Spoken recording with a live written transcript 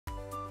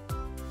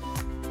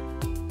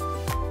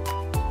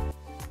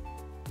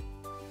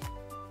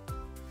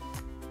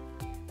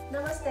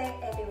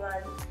Namaste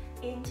everyone.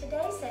 In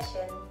today's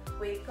session,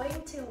 we're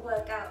going to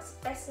work out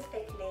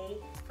specifically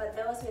for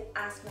those with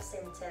asthma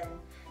symptom.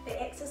 The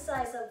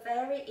exercises are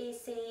very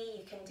easy.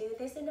 You can do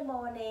this in the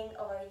morning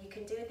or you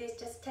can do this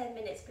just 10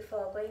 minutes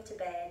before going to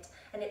bed,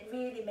 and it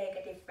really makes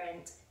a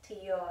difference to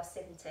your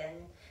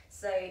symptom.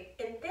 So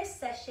in this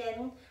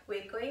session,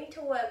 we're going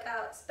to work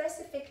out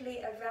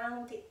specifically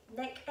around the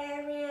neck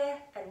area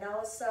and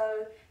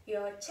also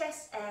your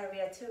chest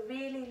area to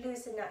really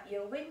loosen up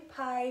your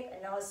windpipe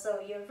and also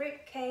your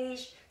rib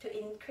cage to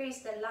increase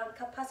the lung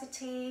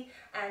capacity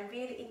and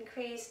really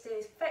increase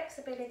the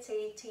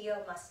flexibility to your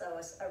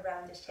muscles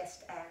around the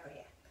chest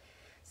area.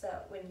 So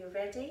when you're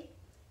ready,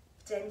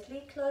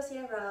 gently close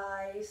your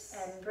eyes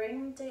and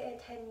bring the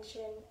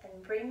attention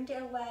and bring the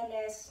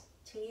awareness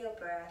to your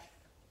breath.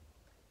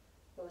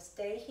 We'll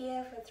stay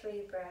here for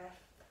 3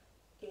 breaths.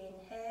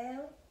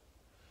 Inhale,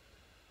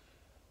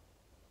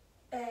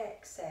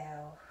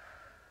 exhale,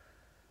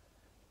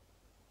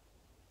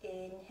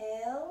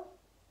 inhale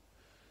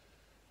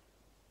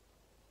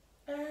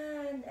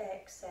and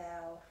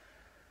exhale,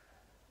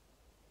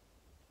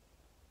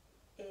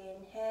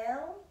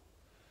 inhale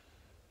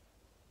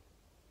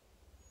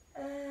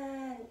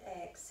and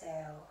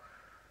exhale.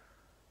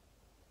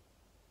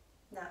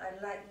 Now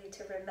I'd like you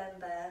to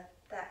remember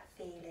that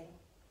feeling.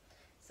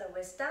 So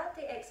we'll start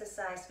the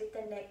exercise with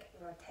the neck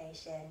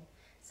rotation.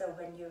 So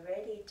when you're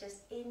ready, just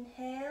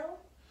inhale.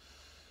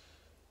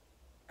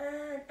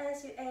 And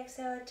as you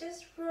exhale,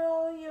 just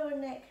roll your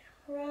neck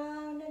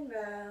round and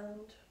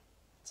round.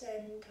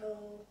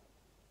 Gentle.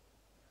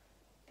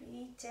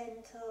 Be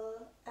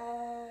gentle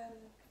and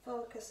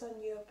focus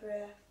on your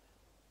breath.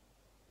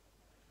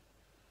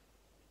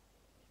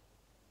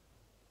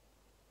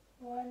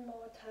 One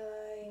more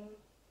time.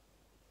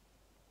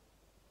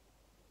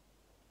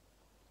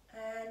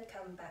 And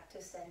come back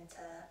to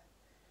center.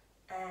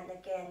 And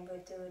again, we'll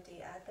do the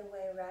other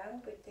way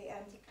around with the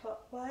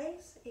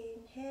anti-clockwise.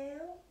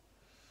 Inhale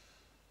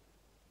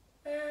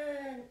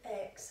and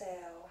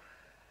exhale.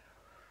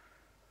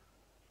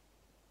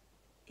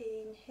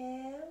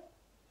 Inhale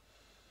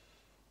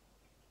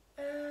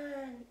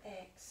and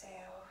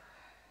exhale.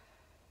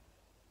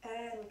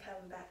 And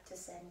come back to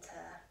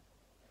center.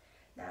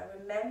 Now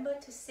remember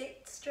to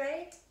sit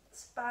straight,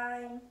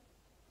 spine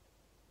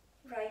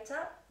right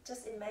up.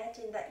 Just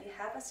imagine that you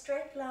have a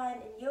straight line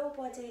in your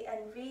body and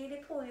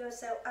really pull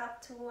yourself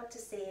up toward the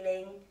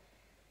ceiling.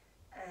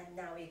 And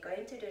now we're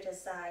going to do the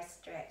side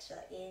stretch. So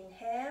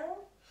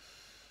inhale,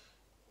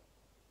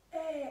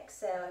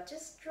 exhale.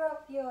 Just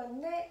drop your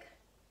neck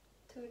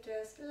to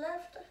the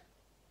left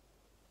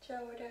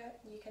shoulder.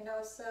 You can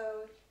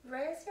also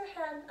raise your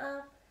hand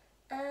up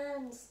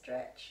and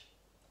stretch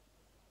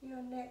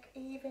your neck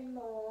even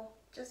more.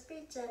 Just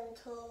be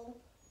gentle.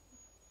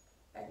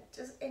 And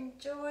just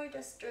enjoy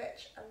the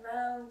stretch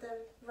around the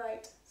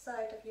right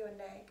side of your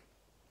neck.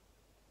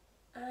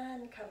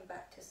 And come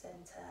back to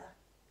center.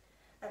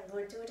 And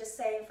we'll do the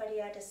same for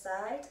the other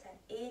side.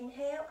 And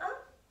inhale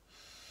up.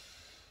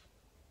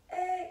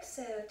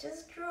 Exhale,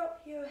 just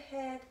drop your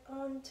head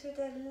onto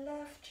the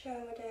left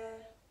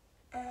shoulder.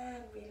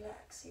 And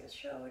relax your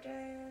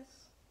shoulders.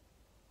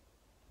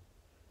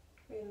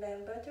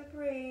 Remember to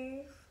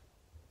breathe.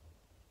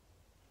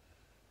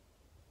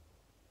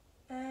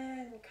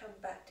 And come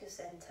back to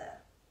center.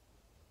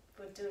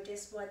 We'll do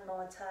this one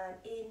more time.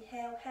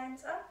 Inhale,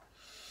 hands up.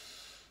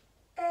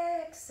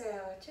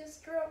 Exhale,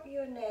 just drop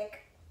your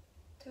neck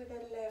to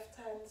the left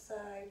hand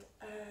side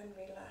and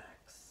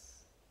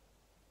relax.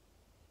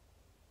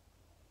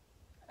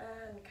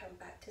 And come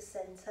back to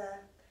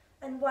center.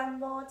 And one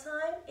more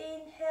time.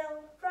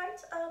 Inhale, right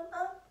arm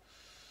up.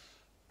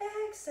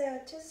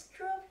 Exhale, just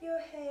drop your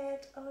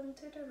head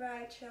onto the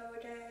right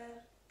shoulder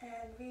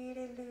and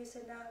really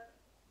loosen up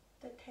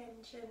the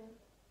tension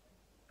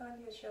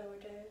on your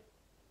shoulder.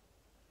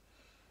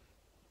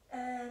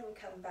 And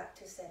come back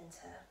to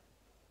center.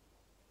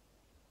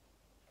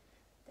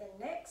 The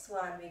next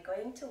one, we're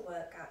going to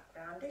work up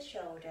around the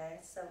shoulder.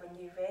 So when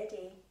you're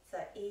ready, so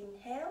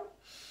inhale,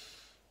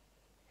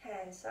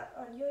 hands up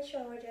on your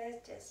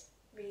shoulders, just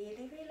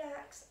really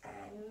relax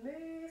and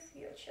move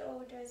your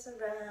shoulders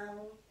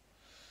around.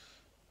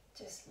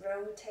 Just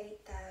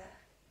rotate that.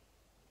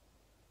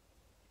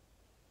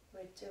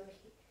 We'll do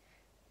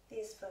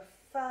this for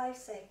 5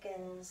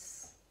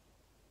 seconds.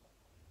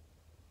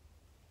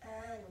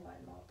 And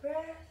one more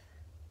breath.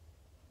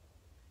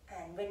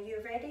 And when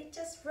you're ready,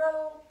 just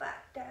roll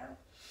back down.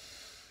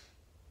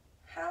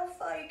 How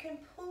far you can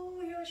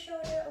pull your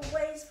shoulder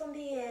away from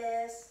the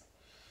ears.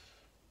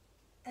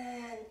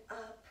 And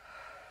up.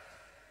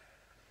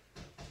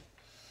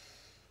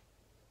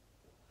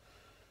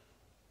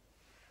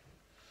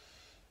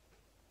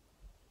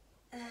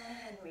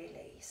 And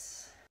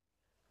release.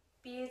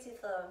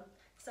 Beautiful.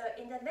 So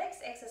in the next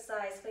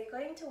exercise, we're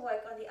going to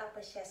work on the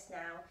upper chest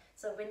now.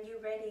 So when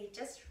you're ready,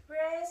 just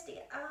raise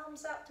the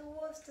arms up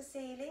towards the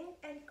ceiling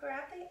and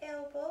grab the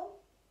elbow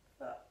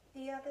for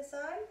the other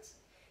side.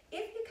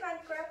 If you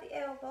can't grab the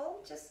elbow,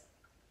 just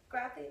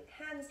grab the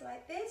hands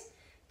like this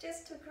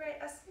just to create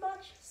as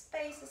much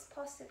space as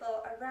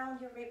possible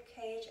around your rib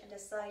cage and the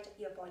side of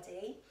your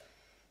body.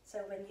 So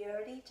when you're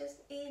ready, just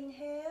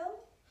inhale,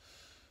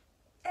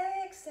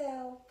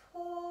 exhale,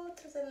 pull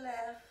to the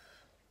left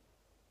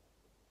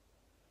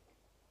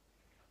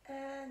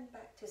and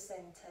back to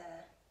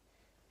center.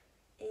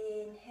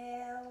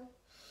 Inhale,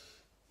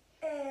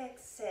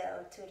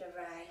 exhale to the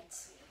right.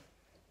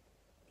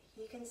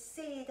 You can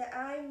see that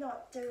I'm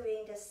not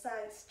doing the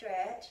side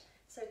stretch,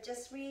 so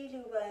just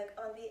really work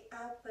on the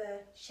upper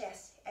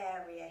chest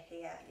area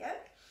here, yeah?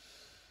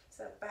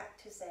 So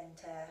back to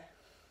center.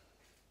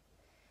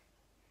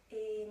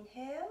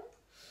 Inhale.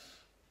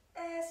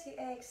 As you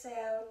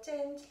exhale,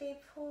 gently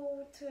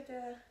pull to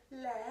the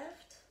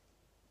left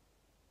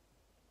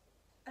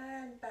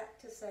and back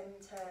to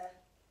center.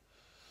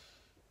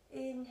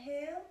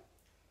 Inhale.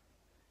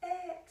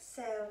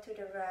 Exhale to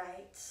the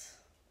right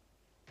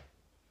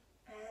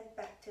and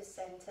back to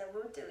center.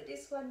 We'll do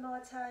this one more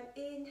time.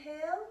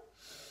 Inhale.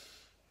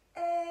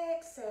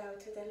 Exhale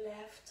to the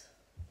left.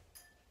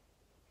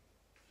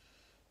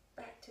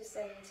 Back to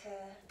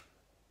center.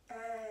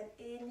 And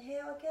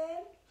inhale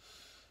again.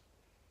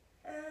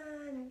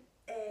 And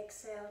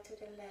exhale to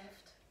the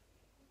left.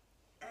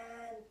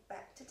 And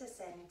back to the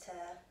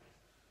center.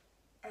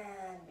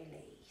 And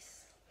release.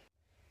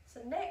 So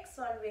next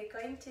one, we're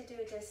going to do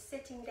the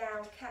sitting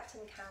down cat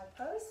and cow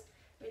pose,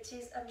 which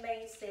is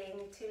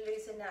amazing to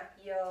loosen up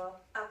your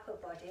upper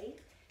body.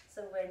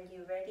 So when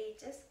you're ready,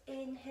 just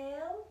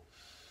inhale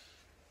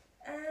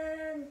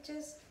and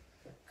just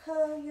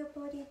curl your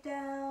body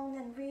down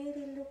and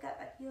really look up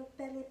at your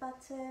belly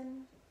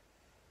button.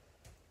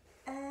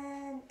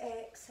 And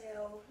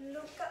exhale,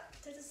 look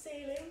up to the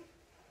ceiling.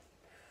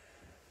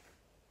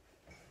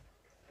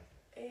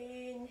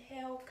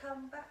 Inhale,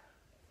 come back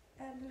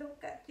and look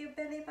at your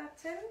belly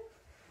button.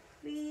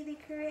 Really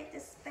create the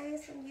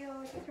space in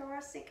your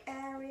thoracic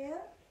area.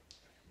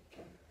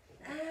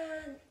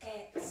 And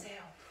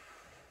exhale,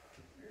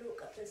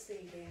 look at the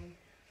ceiling.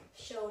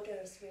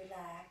 Shoulders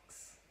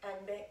relax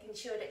and making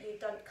sure that you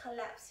don't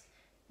collapse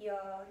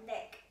your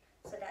neck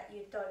so that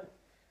you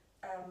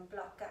don't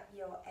block up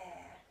your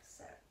air.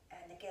 So,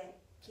 and again,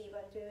 keep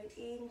on doing.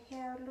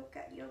 Inhale, look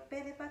at your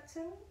belly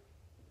button.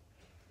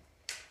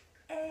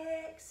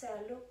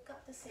 Exhale, look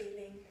up the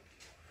ceiling.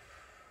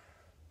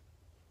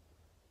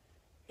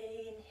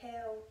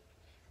 Inhale,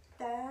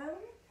 down.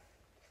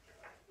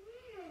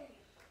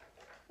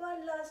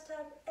 One last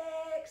time.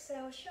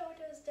 Exhale,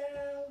 shoulders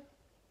down.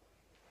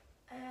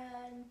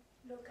 And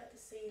look at the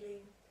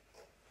ceiling.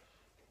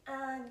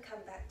 And come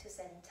back to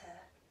center.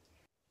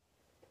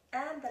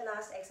 And the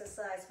last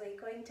exercise,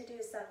 we're going to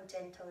do some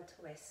gentle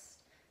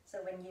twist. So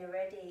when you're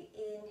ready,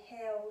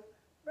 inhale,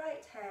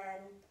 right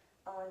hand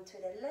onto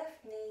the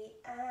left knee,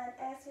 and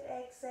as you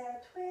exhale,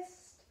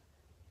 twist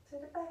to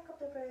the back of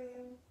the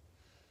room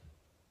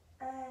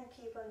and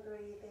keep on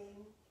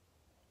breathing.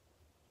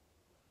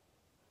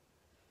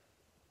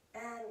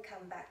 And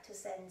come back to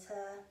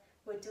center.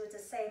 We'll do the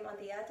same on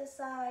the other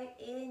side.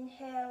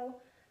 Inhale,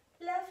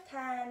 left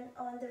hand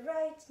on the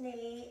right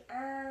knee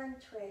and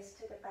twist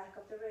to the back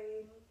of the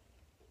room.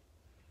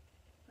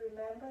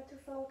 Remember to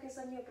focus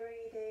on your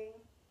breathing.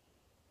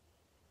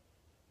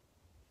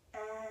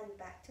 And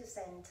back to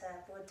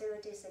center. We'll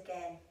do this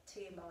again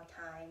 2 more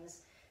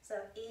times. So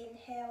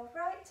inhale,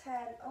 right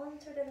hand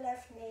onto the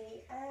left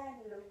knee and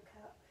look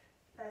up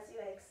as you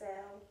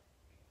exhale.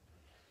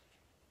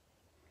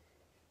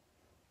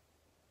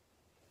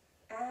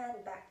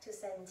 And back to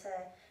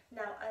center.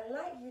 Now I'd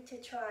like you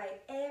to try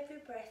every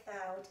breath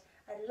out.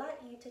 I'd like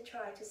you to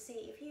try to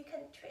see if you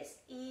can twist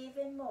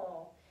even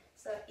more.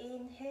 So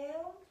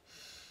inhale,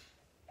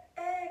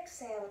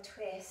 exhale,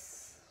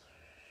 twist.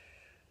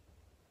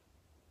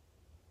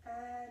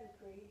 And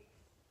breathe.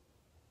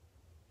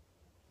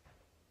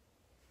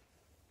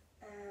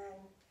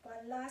 And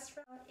one last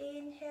round.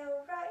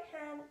 Inhale, right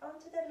hand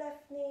onto the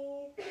left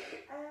knee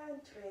and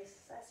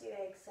twist as you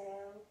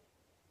exhale.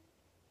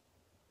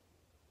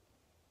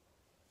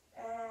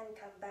 And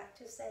come back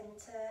to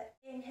center.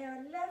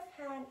 Inhale, left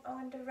hand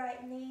on the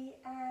right knee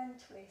and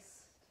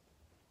twist.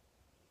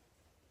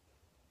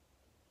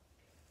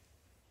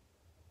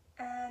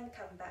 And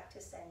come back to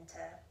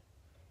center.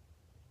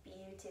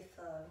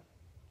 Beautiful.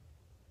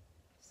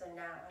 So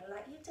now I'd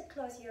like you to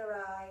close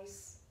your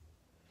eyes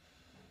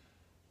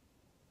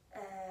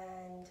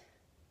and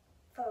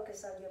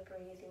focus on your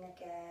breathing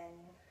again.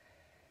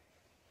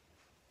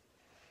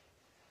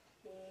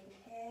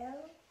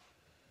 Inhale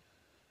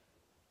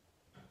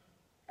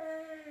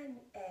and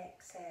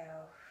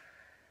exhale.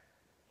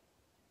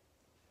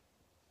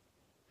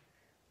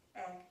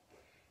 And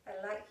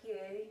I'd like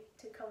you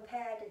to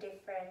compare the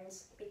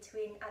difference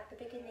between at the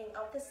beginning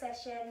of the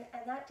session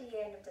and at the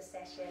end of the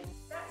session.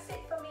 That's it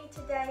for me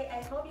today.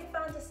 I hope you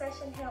found the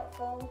session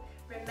helpful.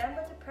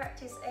 Remember to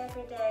practice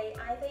every day,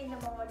 either in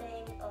the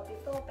morning or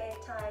before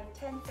bedtime.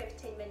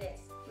 10-15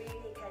 minutes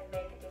really can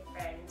make a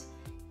difference.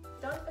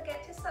 Don't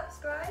forget to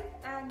subscribe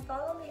and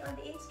follow me on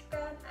the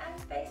Instagram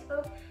and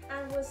Facebook,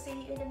 and we'll see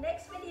you in the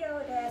next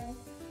video then.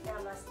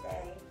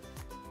 Namaste.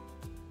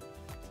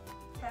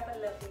 have a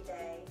lovely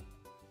day.